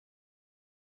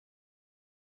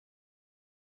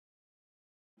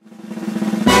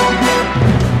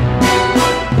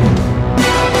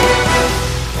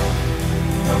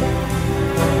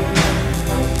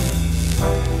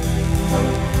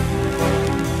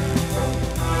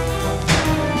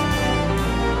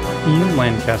Ian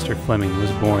Lancaster Fleming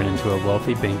was born into a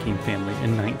wealthy banking family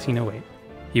in 1908.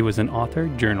 He was an author,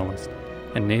 journalist,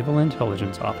 and naval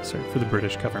intelligence officer for the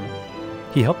British government.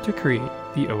 He helped to create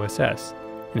the OSS,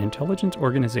 an intelligence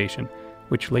organization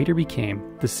which later became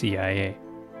the CIA.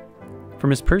 From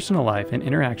his personal life and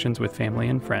interactions with family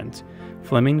and friends,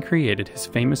 Fleming created his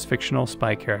famous fictional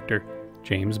spy character,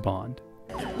 James Bond.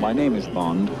 My name is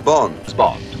Bond. Bond.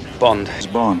 Bond. Bond.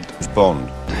 Bond.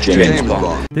 Bond. James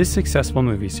Bond. This successful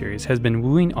movie series has been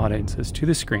wooing audiences to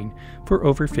the screen for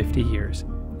over 50 years.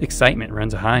 Excitement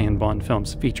runs high in Bond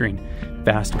films featuring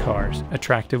fast cars,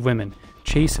 attractive women,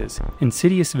 chases,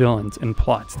 insidious villains, and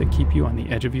plots that keep you on the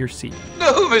edge of your seat.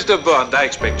 No, Mr. Bond, I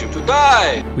expect you to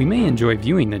die. We may enjoy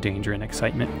viewing the danger and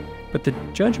excitement, but the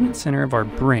judgment center of our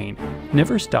brain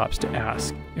never stops to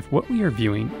ask if what we are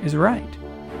viewing is right.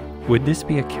 Would this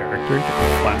be a character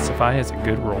that we classify as a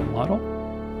good role model?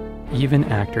 Even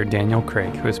actor Daniel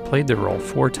Craig, who has played the role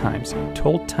 4 times,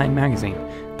 told Time magazine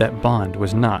that Bond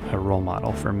was not a role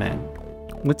model for men.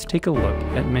 Let's take a look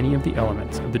at many of the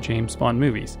elements of the James Bond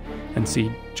movies and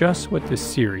see just what this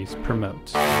series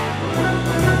promotes.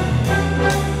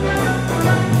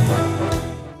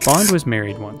 Bond was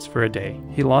married once for a day.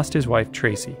 He lost his wife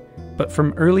Tracy. But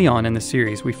from early on in the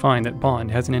series, we find that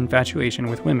Bond has an infatuation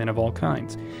with women of all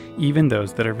kinds, even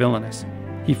those that are villainous.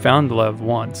 He found love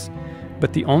once,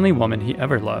 but the only woman he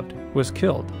ever loved was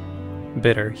killed.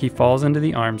 Bitter, he falls into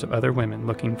the arms of other women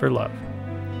looking for love.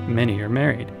 Many are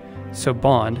married, so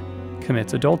Bond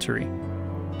commits adultery.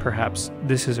 Perhaps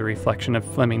this is a reflection of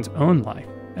Fleming's own life,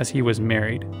 as he was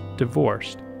married,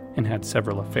 divorced, and had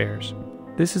several affairs.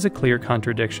 This is a clear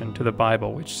contradiction to the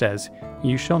Bible, which says,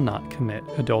 "You shall not commit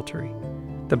adultery."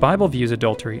 The Bible views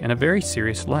adultery in a very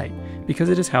serious light, because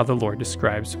it is how the Lord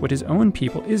describes what his own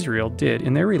people Israel did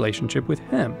in their relationship with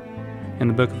him. In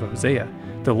the book of Hosea,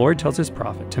 the Lord tells his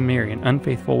prophet to marry an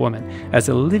unfaithful woman as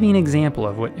a living example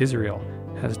of what Israel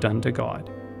has done to God.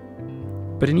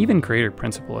 But an even greater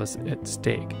principle is at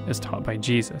stake, as taught by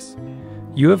Jesus.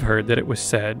 You have heard that it was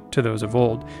said to those of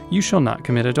old, "You shall not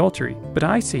commit adultery." But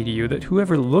I say to you that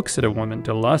whoever looks at a woman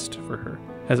to lust for her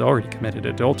has already committed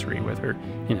adultery with her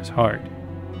in his heart.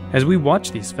 As we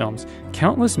watch these films,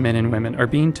 countless men and women are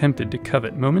being tempted to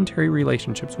covet momentary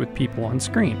relationships with people on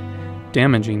screen,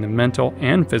 damaging the mental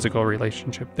and physical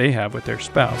relationship they have with their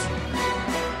spouse.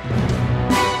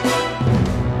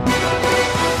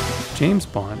 James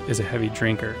Bond is a heavy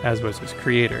drinker, as was his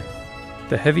creator.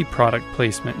 The heavy product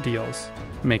placement deals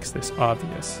makes this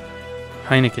obvious.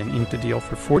 Heineken inked a deal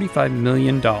for $45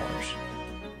 million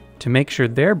to make sure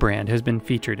their brand has been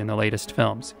featured in the latest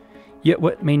films. Yet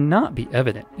what may not be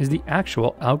evident is the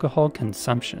actual alcohol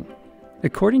consumption.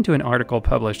 According to an article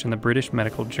published in the British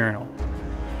Medical Journal,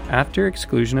 after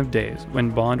exclusion of days when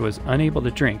Bond was unable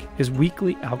to drink, his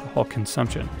weekly alcohol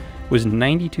consumption was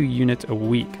 92 units a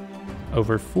week,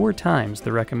 over 4 times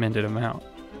the recommended amount.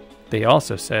 They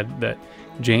also said that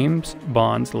James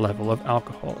Bond's level of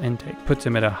alcohol intake puts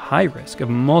him at a high risk of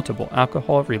multiple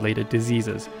alcohol-related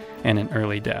diseases and an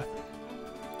early death.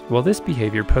 While this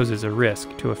behavior poses a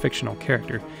risk to a fictional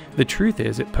character, the truth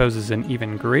is it poses an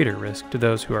even greater risk to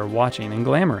those who are watching and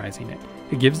glamorizing it.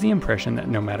 It gives the impression that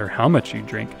no matter how much you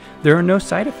drink, there are no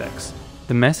side effects.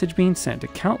 The message being sent to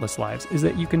countless lives is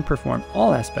that you can perform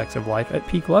all aspects of life at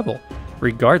peak level,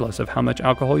 regardless of how much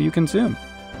alcohol you consume.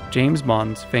 James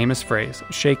Bond's famous phrase,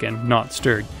 "shaken, not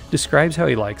stirred," describes how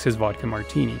he likes his vodka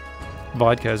martini.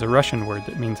 Vodka is a Russian word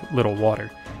that means little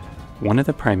water. One of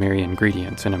the primary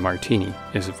ingredients in a martini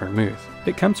is vermouth.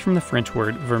 It comes from the French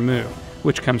word vermouth,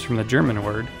 which comes from the German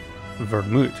word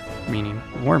vermut, meaning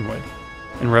wormwood.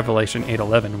 In Revelation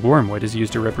 8:11, wormwood is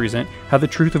used to represent how the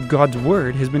truth of God's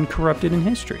word has been corrupted in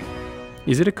history.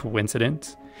 Is it a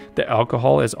coincidence that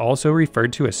alcohol is also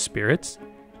referred to as spirits?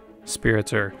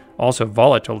 Spirits are also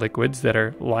volatile liquids that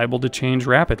are liable to change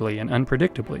rapidly and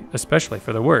unpredictably, especially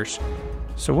for the worse.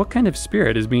 So what kind of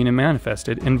spirit is being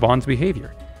manifested in Bond's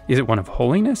behavior? Is it one of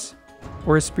holiness,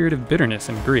 or a spirit of bitterness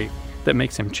and grief that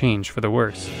makes him change for the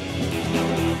worse?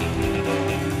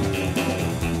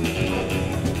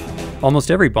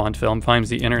 Almost every Bond film finds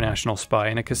the international spy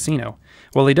in a casino.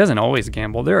 While he doesn't always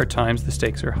gamble, there are times the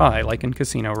stakes are high, like in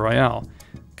Casino Royale.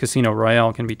 Casino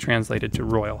Royale can be translated to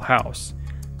Royal House.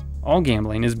 All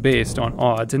gambling is based on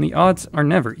odds, and the odds are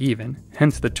never even,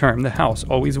 hence the term "the house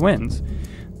always wins."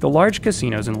 The large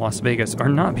casinos in Las Vegas are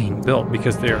not being built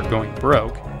because they are going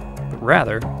broke, but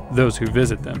rather those who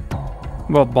visit them.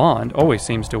 While Bond always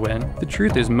seems to win, the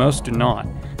truth is most do not.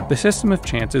 The system of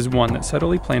chance is one that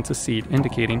subtly plants a seed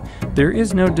indicating there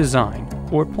is no design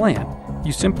or plan.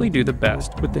 You simply do the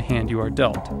best with the hand you are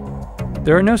dealt.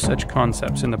 There are no such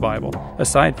concepts in the Bible,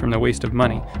 aside from the waste of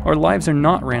money. Our lives are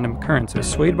not random occurrences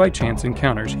swayed by chance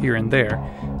encounters here and there.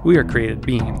 We are created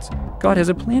beings. God has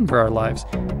a plan for our lives,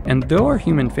 and though our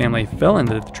human family fell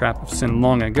into the trap of sin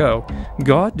long ago,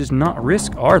 God does not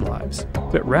risk our lives,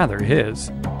 but rather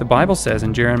His. The Bible says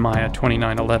in Jeremiah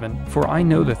 29:11, "For I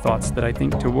know the thoughts that I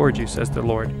think toward you, says the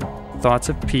Lord, thoughts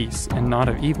of peace and not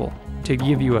of evil, to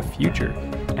give you a future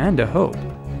and a hope."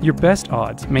 Your best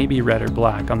odds may be red or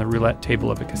black on the roulette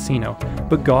table of a casino,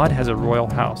 but God has a royal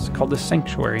house called a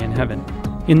sanctuary in heaven.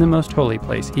 In the most holy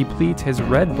place, He pleads His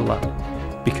red blood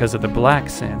because of the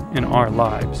black sin in our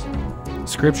lives.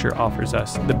 Scripture offers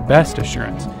us the best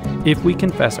assurance. If we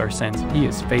confess our sins, He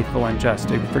is faithful and just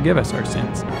to forgive us our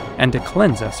sins and to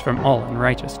cleanse us from all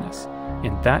unrighteousness.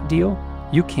 In that deal,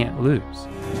 you can't lose.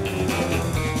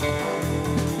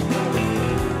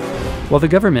 While the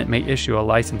government may issue a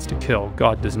license to kill,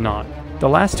 God does not. The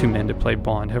last 2 men to play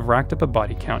Bond have racked up a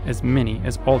body count as many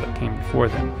as all that came before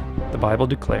them. The Bible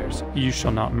declares, "You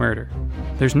shall not murder."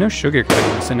 There's no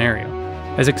sugarcoating the scenario.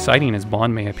 As exciting as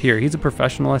Bond may appear, he's a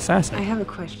professional assassin. I have a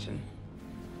question.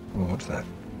 Well, what's that?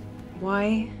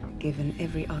 Why, given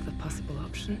every other possible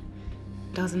option,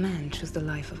 does a man choose the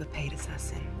life of a paid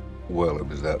assassin? Well, it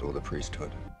was that or the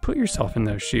priesthood. Put yourself in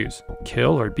those shoes.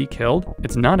 Kill or be killed?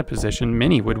 It's not a position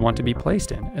many would want to be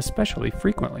placed in, especially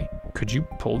frequently. Could you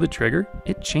pull the trigger?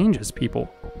 It changes people.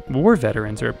 War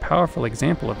veterans are a powerful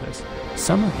example of this.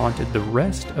 Some are haunted the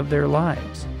rest of their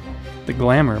lives. The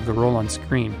glamour of the role on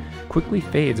screen quickly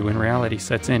fades when reality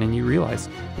sets in and you realize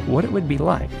what it would be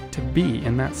like to be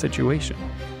in that situation.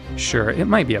 Sure, it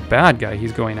might be a bad guy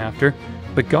he's going after,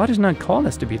 but God has not called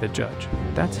us to be the judge.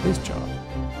 That's His job.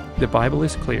 The Bible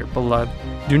is clear, beloved,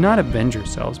 do not avenge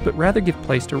yourselves, but rather give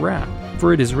place to wrath.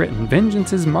 For it is written,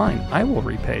 "Vengeance is mine, I will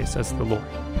repay," says the Lord.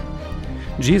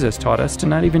 Jesus taught us to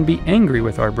not even be angry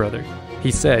with our brother.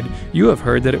 He said, "You have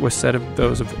heard that it was said of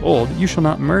those of old, you shall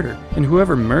not murder, and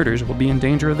whoever murders will be in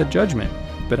danger of the judgment.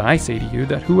 But I say to you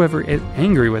that whoever is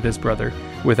angry with his brother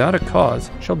without a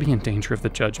cause shall be in danger of the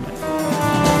judgment."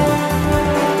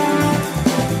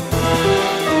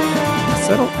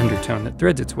 A subtle undertone that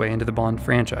threads its way into the Bond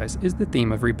franchise is the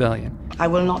theme of rebellion. I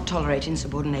will not tolerate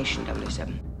insubordination,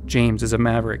 007. James is a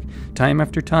maverick. Time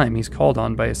after time, he's called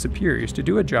on by his superiors to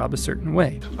do a job a certain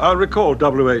way. I'll recall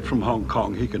 008 from Hong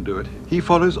Kong. He can do it. He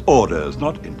follows orders,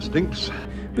 not instincts.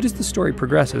 But as the story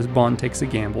progresses, Bond takes a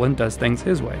gamble and does things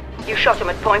his way. You shot him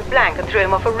at point blank and threw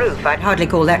him off a roof. I'd hardly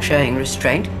call that showing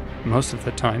restraint. Most of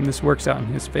the time, this works out in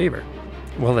his favor.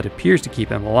 While it appears to keep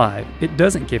him alive, it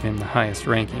doesn't give him the highest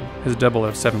ranking. His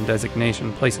 007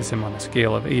 designation places him on a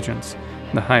scale of agents.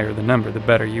 The higher the number, the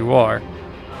better you are.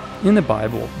 In the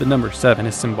Bible, the number 7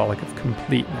 is symbolic of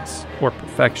completeness, or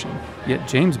perfection, yet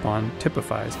James Bond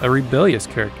typifies a rebellious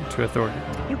character to authority.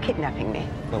 You kidnapping me?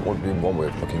 That would be one way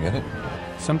of looking at it.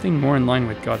 Something more in line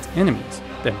with God's enemies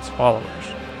than His followers.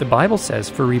 The Bible says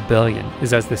for rebellion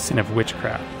is as the sin of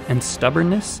witchcraft, and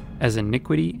stubbornness as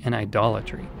iniquity and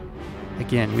idolatry.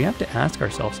 Again, we have to ask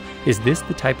ourselves, is this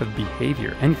the type of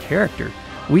behavior and character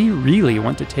we really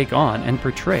want to take on and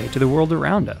portray to the world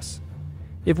around us?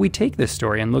 If we take this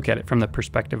story and look at it from the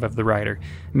perspective of the writer,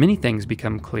 many things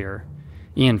become clearer.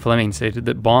 Ian Fleming stated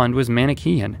that Bond was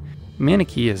Manichaean.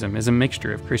 Manichaeism is a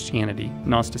mixture of Christianity,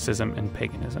 Gnosticism, and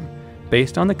paganism,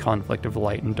 based on the conflict of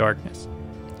light and darkness.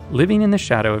 Living in the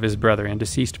shadow of his brother and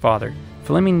deceased father,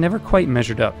 Fleming never quite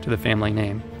measured up to the family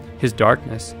name. His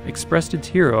darkness expressed its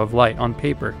hero of light on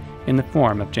paper in the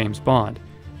form of James Bond.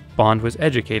 Bond was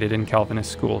educated in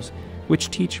Calvinist schools, which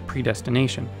teach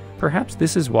predestination. Perhaps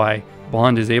this is why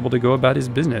Bond is able to go about his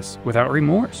business without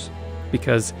remorse,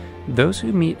 because those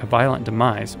who meet a violent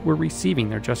demise were receiving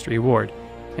their just reward,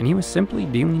 and he was simply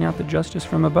dealing out the justice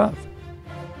from above.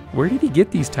 Where did he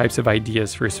get these types of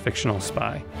ideas for his fictional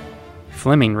spy?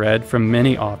 Fleming read from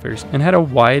many authors and had a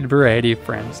wide variety of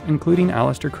friends, including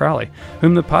Aleister Crowley,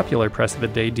 whom the popular press of the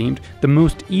day deemed the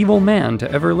most evil man to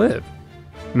ever live.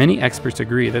 Many experts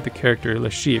agree that the character Le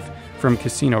Chiffre from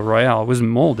Casino Royale was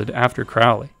molded after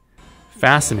Crowley.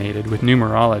 Fascinated with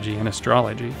numerology and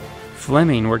astrology,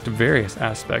 Fleming worked various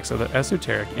aspects of the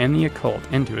esoteric and the occult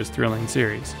into his thrilling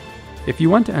series. If you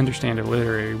want to understand a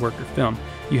literary work or film,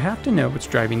 you have to know what's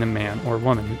driving the man or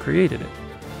woman who created it.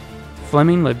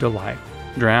 Fleming lived a life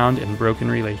drowned in broken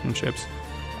relationships,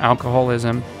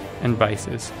 alcoholism, and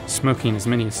vices, smoking as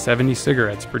many as 70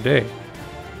 cigarettes per day.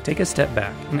 Take a step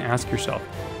back and ask yourself,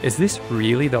 is this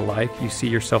really the life you see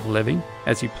yourself living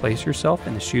as you place yourself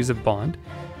in the shoes of Bond?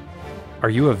 Are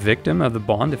you a victim of the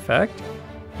Bond effect?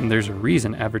 And there's a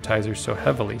reason advertisers so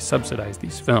heavily subsidize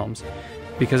these films,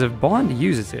 because if Bond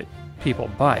uses it, people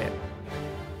buy it.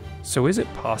 So is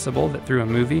it possible that through a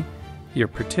movie, you're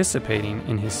participating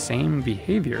in his same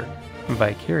behavior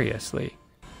vicariously?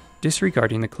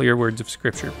 Disregarding the clear words of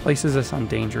Scripture places us on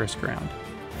dangerous ground.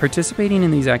 Participating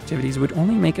in these activities would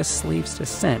only make us slaves to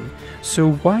sin,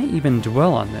 so why even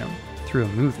dwell on them through a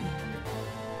movie?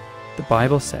 The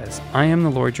Bible says, "I am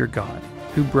the Lord your God,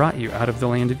 who brought you out of the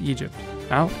land of Egypt,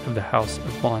 out of the house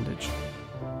of bondage."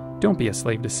 Don't be a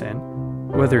slave to sin,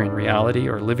 whether in reality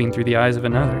or living through the eyes of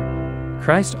another.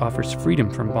 Christ offers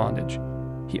freedom from bondage.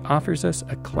 He offers us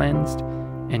a cleansed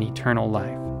and eternal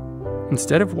life.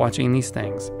 Instead of watching these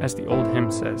things, as the old hymn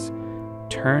says,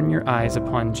 turn your eyes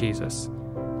upon Jesus,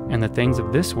 and the things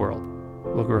of this world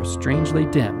will grow strangely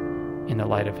dim in the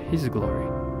light of His glory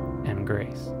and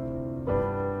grace.